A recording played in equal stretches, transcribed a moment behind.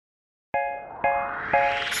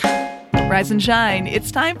Rise and shine.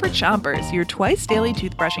 It's time for Chompers, your twice-daily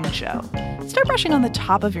toothbrushing show. Start brushing on the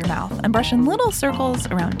top of your mouth and brush in little circles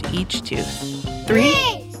around each tooth. 3,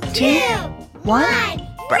 2, 1,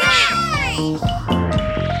 brush.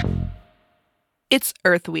 It's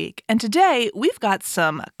Earth Week, and today we've got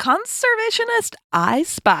some conservationist I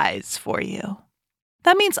Spies for you.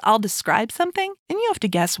 That means I'll describe something, and you have to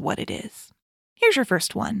guess what it is. Here's your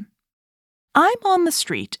first one. I'm on the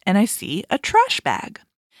street, and I see a trash bag.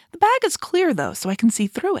 The bag is clear, though, so I can see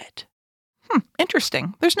through it.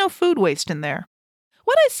 Interesting. There's no food waste in there.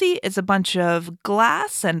 What I see is a bunch of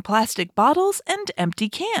glass and plastic bottles and empty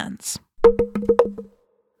cans.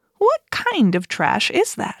 What kind of trash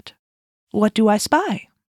is that? What do I spy?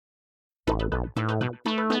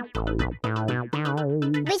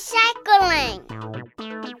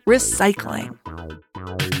 Recycling.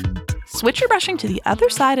 Switch your brushing to the other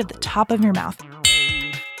side of the top of your mouth.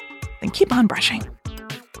 Then keep on brushing.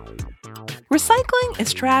 Recycling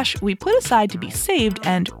is trash we put aside to be saved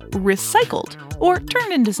and recycled or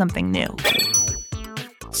turned into something new.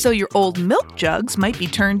 So your old milk jugs might be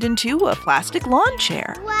turned into a plastic lawn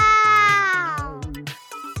chair. Wow!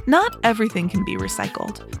 Not everything can be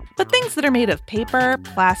recycled, but things that are made of paper,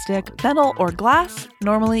 plastic, metal, or glass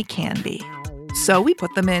normally can be. So we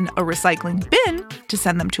put them in a recycling bin to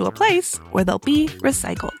send them to a place where they'll be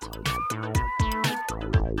recycled.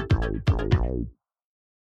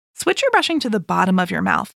 Switch your brushing to the bottom of your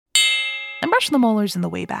mouth and brush the molars in the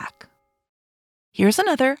way back. Here's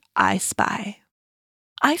another I Spy.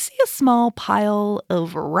 I see a small pile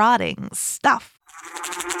of rotting stuff.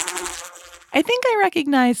 I think I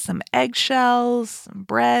recognize some eggshells, some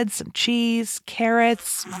bread, some cheese,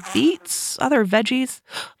 carrots, beets, other veggies.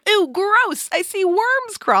 Ew, gross! I see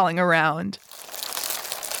worms crawling around.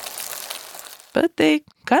 But they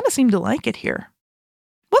kind of seem to like it here.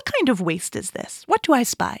 What kind of waste is this? What do I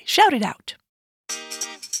spy? Shout it out.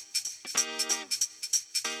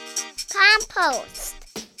 Compost.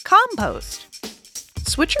 Compost.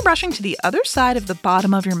 Switch your brushing to the other side of the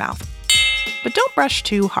bottom of your mouth, but don't brush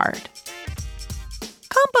too hard.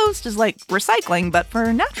 Compost is like recycling, but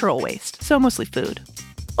for natural waste, so mostly food.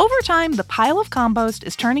 Over time, the pile of compost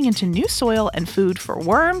is turning into new soil and food for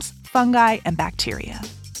worms, fungi, and bacteria.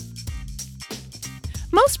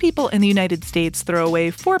 Most people in the United States throw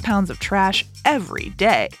away 4 pounds of trash every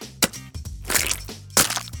day.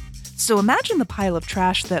 So imagine the pile of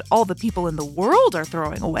trash that all the people in the world are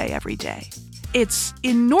throwing away every day. It's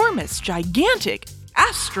enormous, gigantic,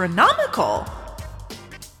 astronomical.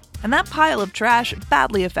 And that pile of trash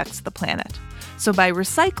badly affects the planet. So by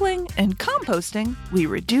recycling and composting, we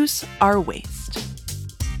reduce our waste.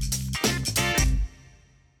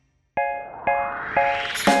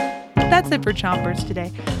 That's it for Chompers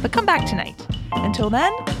today, but come back tonight. Until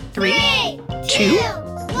then, 3, 2,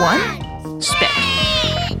 1, spit.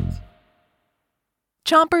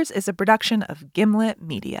 Chompers is a production of Gimlet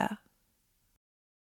Media.